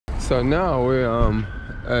So now we're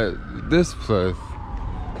at this place.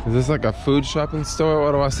 Is this like a food shopping store?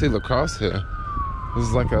 Why do I see lacrosse here? This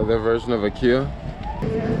is like their version of IKEA.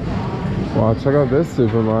 Wow, check out this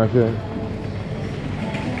supermarket.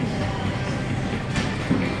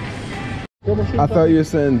 I thought you were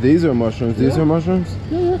saying these are mushrooms. These are mushrooms?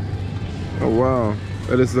 Yeah. Oh wow,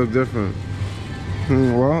 that just look different.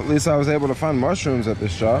 Well, at least I was able to find mushrooms at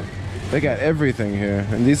this shop. They got everything here.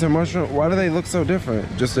 And these are mushrooms. Why do they look so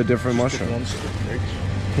different? Just a different mushroom.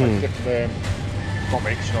 Different not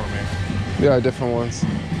mix, you know what I mean? Yeah, different ones.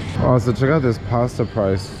 Oh, so check out this pasta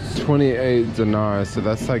price. 28 dinars. So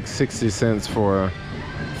that's like 60 cents for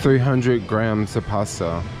 300 grams of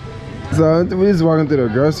pasta. So we just walking through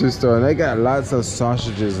the grocery store and they got lots of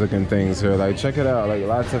sausages looking things here. Like check it out, like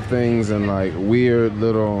lots of things and like weird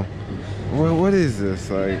little, what is this?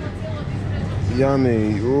 Like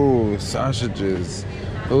yummy, ooh, sausages.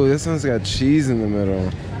 Ooh, this one's got cheese in the middle.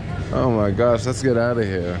 Oh my gosh, let's get out of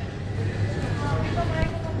here.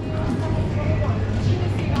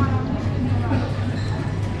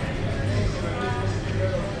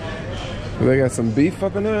 They got some beef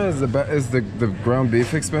up in there. Is the ground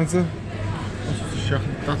beef expensive?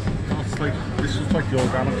 That's like, this is like the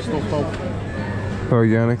organic stuff though.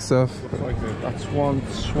 Organic stuff? Like that's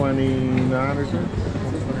 129, is it?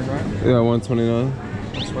 129? Yeah, 129.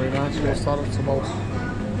 129, so what's that?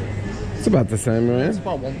 It's about the same, right? It's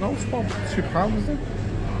about it's about £2, isn't it?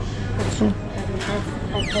 What's that?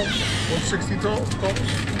 160 dollars.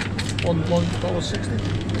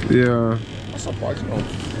 $1.60. Yeah. That's not bad, you know.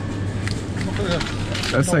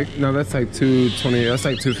 That's like 220. That's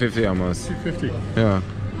like 250 almost. 250. Yeah.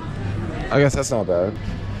 I guess that's not bad.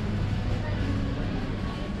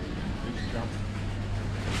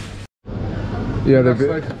 Yeah, that's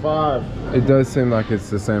 95. It does seem like it's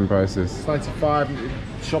the same prices. It's 95.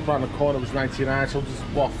 Shop around the corner was 99. So just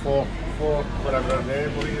what for whatever their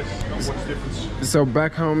money is. Not much difference. So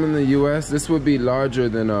back home in the U.S., this would be larger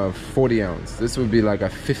than a 40 ounce. This would be like a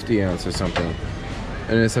 50 ounce or something.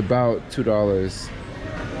 And it's about $2.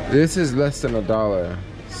 This is less than $1.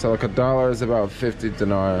 So like $1 is about 50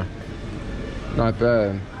 dinar. Not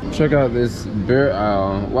bad. Check out this beer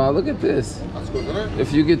aisle. Wow, look at this. That's good, isn't it?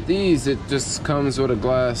 If you get these, it just comes with a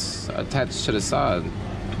glass attached to the side.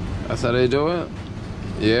 That's how they do it?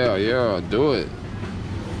 Yeah, do it.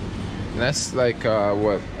 And that's like,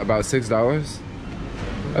 what, about $6?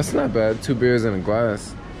 That's not bad. 2 beers in a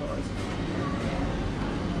glass.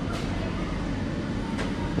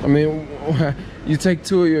 I mean, you take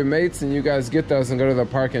 2 of your mates and you guys get those and go to the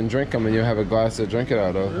park and drink them and you have a glass to drink it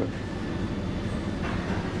out of. Yeah.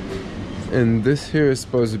 And this here is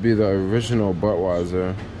supposed to be the original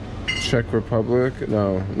Budweiser. Czech Republic?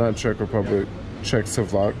 No, not Czech Republic.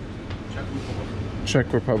 Czechoslovak.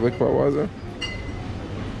 Czech Republic Budweiser.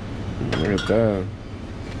 Look at that.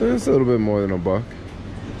 It's a little bit more than $1.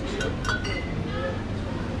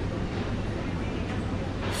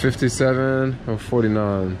 57 or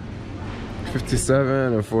 49?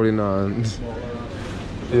 57 or 49?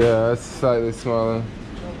 Yeah, it's slightly smaller.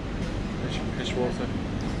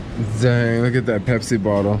 Dang, look at that Pepsi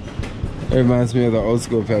bottle. It reminds me of the old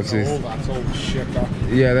school Pepsis. Oh, that's old shit, that.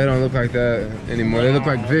 Yeah, they don't look like that anymore. They look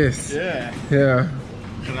like this. Yeah. Yeah.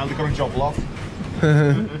 Now they got a job loft.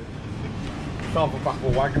 Fell off the back of a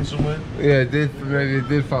wagon somewhere. Yeah, maybe it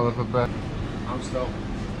did fall off a back. I'm still.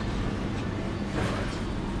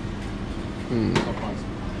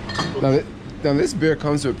 Now this beer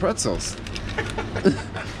comes with pretzels.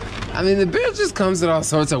 I mean, the beer just comes with all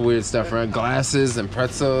sorts of weird stuff, right? Glasses and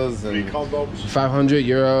pretzels and free condoms.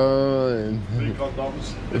 €500 and free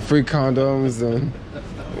condoms. Free condoms and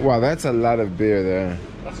wow, that's a lot of beer there.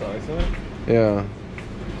 That's alright, isn't it? Yeah.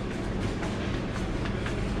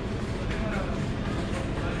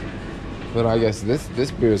 But I guess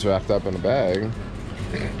this beer is wrapped up in a bag.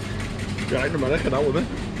 Yeah, in America, that would it.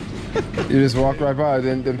 You just walk right by,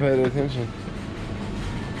 didn't pay attention.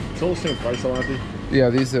 It's all the same price, though, aren't they? Yeah,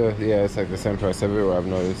 these are, yeah, it's like the same price everywhere, I've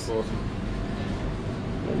noticed.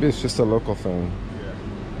 Maybe it's just a local thing. Yeah.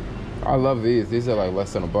 I love these. These are like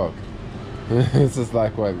less than $1. This is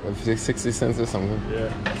like, what, 60 cents or something? Yeah.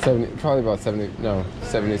 70, probably about 70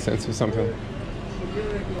 cents or something.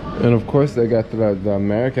 And of course they got the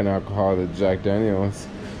American alcohol, the Jack Daniels.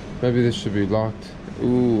 Maybe this should be locked.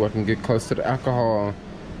 Ooh, I can get close to the alcohol.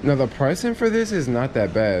 Now the pricing for this is not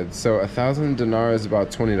that bad. So 1,000 dinar is about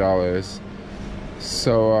 $20.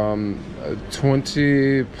 So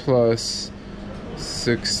 20 plus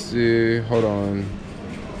 60, hold on.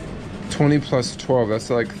 20 plus 12, that's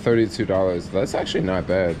like $32. That's actually not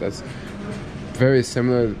bad. That's very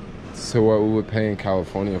similar to what we would pay in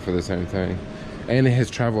California for the same thing. And it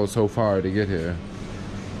has traveled so far to get here.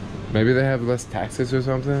 Maybe they have less taxes or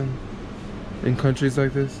something in countries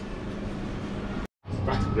like this.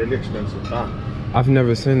 That's really expensive, that. I've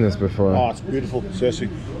never seen this before. Oh, it's beautiful, seriously.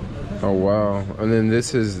 Oh wow. And then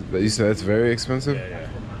this is, you said that's very expensive? Yeah.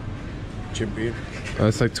 Jim Beam.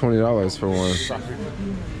 That's like $20 for one. Exactly.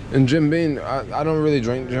 And Jim Beam, I don't really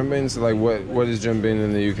drink Jim Beam, so like what is Jim Beam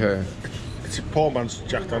in the UK? It's a poor man's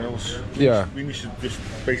Jack Daniels. Yeah. We used to just,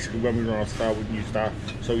 basically when we run out of star, we'd use that.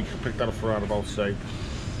 So we could pick that up for around about, say,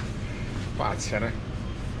 about $10.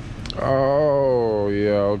 Oh,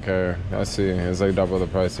 yeah, okay. I see. It's like double the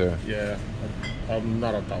price here. Yeah. I'm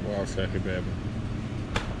not at that wild turkey, baby.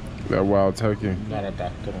 That wild turkey? Not at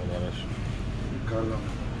that, don't know what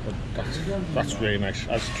that is. But that's really nice.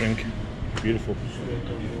 As a drink. Beautiful.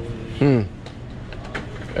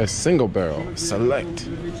 A single barrel select.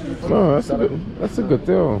 Oh, that's a good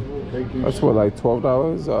deal. That's what, like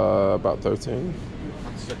 $12? About 13.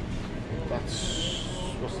 That's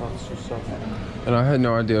what's that? And I had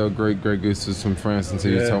no idea Grey Goose was from France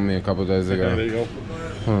until you told me a couple days ago. There you go.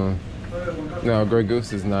 Huh. No, Grey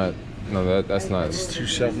Goose is not. No, that's not. It's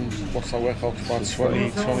 2.7. What's that work out? About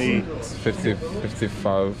 20. 50,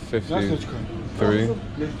 55, 53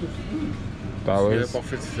 dollars. Yeah, about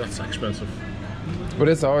 50. That's expensive. But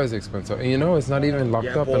it's always expensive. And you know, it's not even locked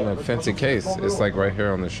up in a fancy case. It's like right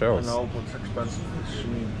here on the shelves. I know, but it's expensive.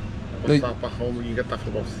 What's that back home? You get that for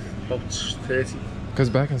about 30. Because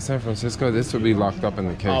back in San Francisco, this would be locked up in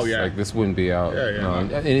the case. Oh, yeah. Like this wouldn't be out. No,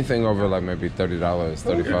 anything over like maybe $30,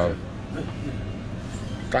 $35.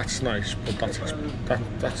 That's nice, but that's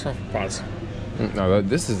not bad. No,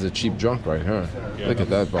 this is a cheap drunk right here. Yeah, look at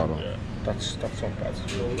that bottle. Yeah, that's not bad.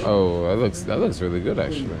 Oh, that looks really good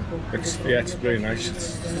actually. It's really nice.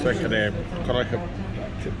 It's like kind of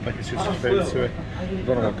like it's just a flavor to it. I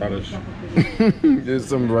don't know what that is. There's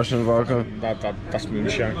some Russian vodka. That's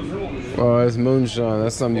moonshine. Oh, it's moonshine.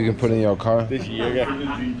 That's something you can put in your car. This Jaeger.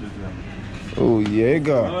 Oh,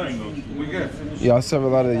 Jaeger. Y'all serve a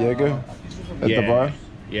lot of Jaeger at the bar?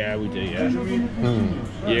 Yeah, we do, yeah.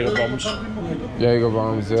 Jaeger bombs. Jaeger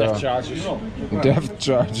bombs, yeah. Death charges. Death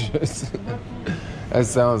charges. That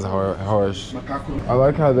sounds harsh. I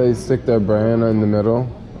like how they stick their brand in the middle.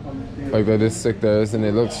 Like they just stick theirs and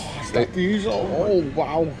it looks... Oh,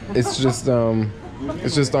 wow. It's just all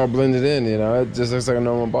blended in, you know? It just looks like a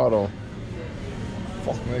normal bottle.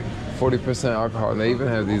 Fuck me. 40% alcohol. And they even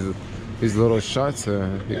have these little shots here.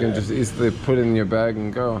 You can just easily put it in your bag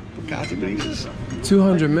and go.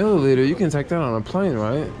 200 milliliter, you can take that on a plane,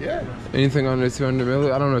 right? Yeah. Anything under 200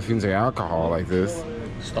 milliliter? I don't know if you can take alcohol like this.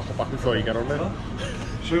 Stock it back before you get on there.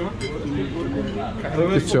 It's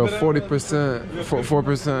your 40%,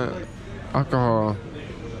 4% alcohol.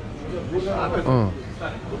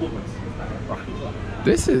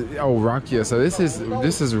 This is Rakia. So this is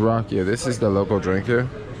Rakia. This is the local drink here,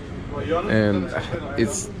 and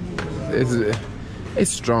it's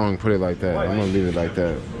strong. Put it like that. I'm gonna leave it like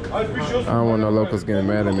that. I don't want no locals getting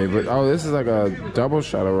mad at me. But this is like a double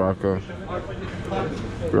shot of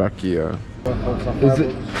Rakia.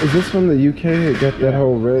 Is this from the UK? It got that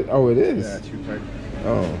whole red. Oh, it is. Yeah, it's UK.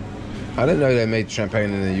 Oh, I didn't know they made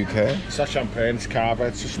champagne in the UK. It's not champagne. It's cava.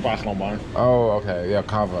 It's just sparkling wine. Oh, okay. Yeah,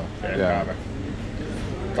 cava. Yeah. Cava.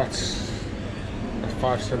 That's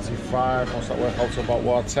 $5.75. What's that work out to about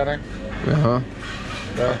what, 10? Yeah.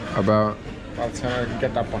 About 10. You can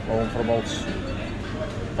get that back home for about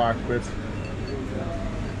 £5.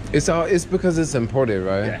 It's because it's imported,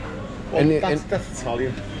 right? Yeah. Well, that's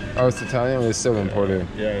Italian. Oh, it's Italian. It's still imported.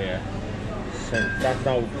 Yeah. So that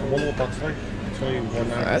now, what about that's like?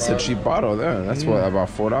 That's a cheap bottle there. That's what, about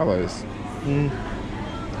 $4.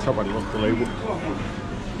 How about you look the label?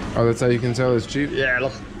 Oh, that's how you can tell it's cheap? Yeah,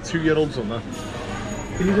 look, 2-year-olds on there.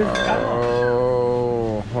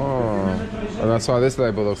 Oh, And that's why this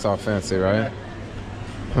label looks all fancy, right?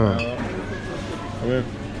 Huh.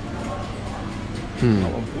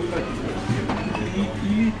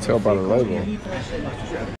 Tell by the label.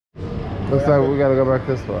 Looks like we gotta go back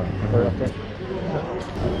this way.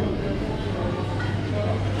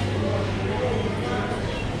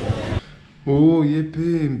 Oh,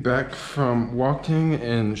 yippee. Back from walking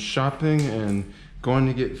and shopping and going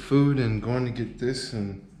to get food and going to get this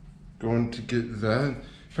and going to get that.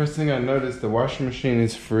 First thing I noticed, the washing machine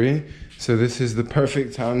is free. So this is the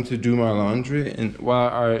perfect time to do my laundry. And while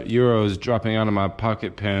our euro is dropping out of my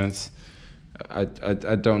pocket pants, I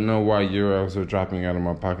don't know why euros are dropping out of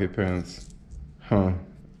my pocket pants. Huh.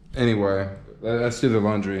 Anyway, let's do the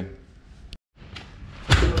laundry.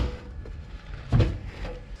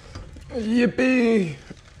 Yippee!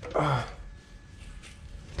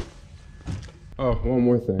 Oh, one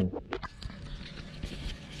more thing.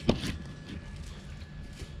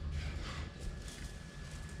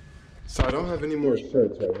 So I don't have any more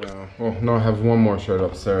shirts right now. Well, no, I have one more shirt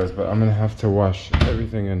upstairs, but I'm gonna have to wash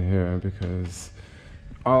everything in here because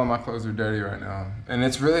all of my clothes are dirty right now. And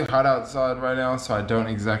it's really hot outside right now, so I don't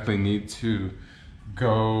exactly need to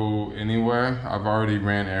go anywhere. I've already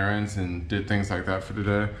ran errands and did things like that for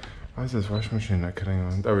today. Why is this washing machine not cutting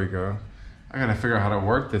on? There we go. I gotta figure out how to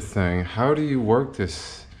work this thing. How do you work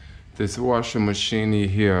this washing machine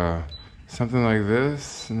here? Something like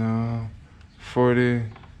this? No. 40.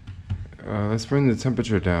 Let's bring the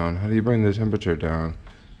temperature down. How do you bring the temperature down?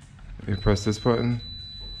 You press this button?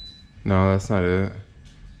 No, that's not it.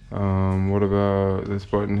 What about this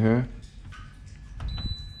button here?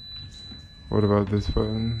 What about this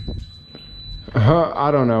button?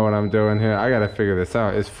 I don't know what I'm doing here. I gotta figure this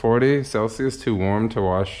out. Is 40 Celsius too warm to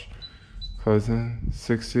wash clothes in?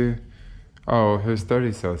 60? Oh, here's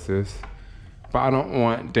 30 Celsius. But I don't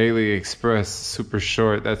want daily express super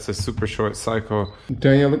short. That's a super short cycle.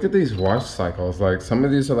 Daniel, look at these wash cycles. Like some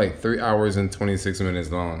of these are like 3 hours and 26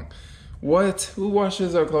 minutes long. What? Who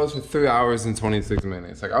washes their clothes for 3 hours and 26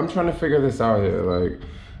 minutes? Like I'm trying to figure this out here. Like,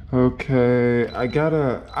 okay, I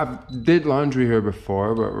did laundry here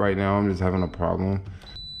before, but right now I'm just having a problem.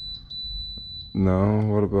 No,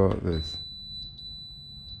 what about this?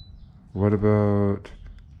 What about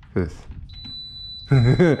this?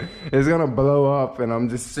 It's gonna blow up and I'm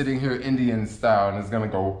just sitting here Indian style and it's gonna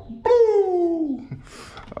go boo!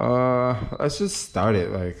 Let's just start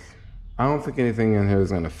it. Like, I don't think anything in here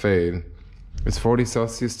is gonna fade. Is 40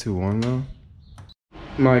 Celsius too warm though?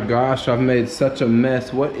 My gosh, I've made such a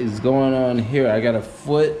mess. What is going on here? I got a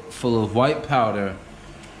foot full of white powder.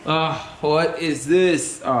 What is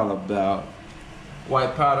this all about?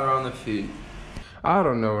 White powder on the feet. I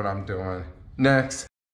don't know what I'm doing. Next.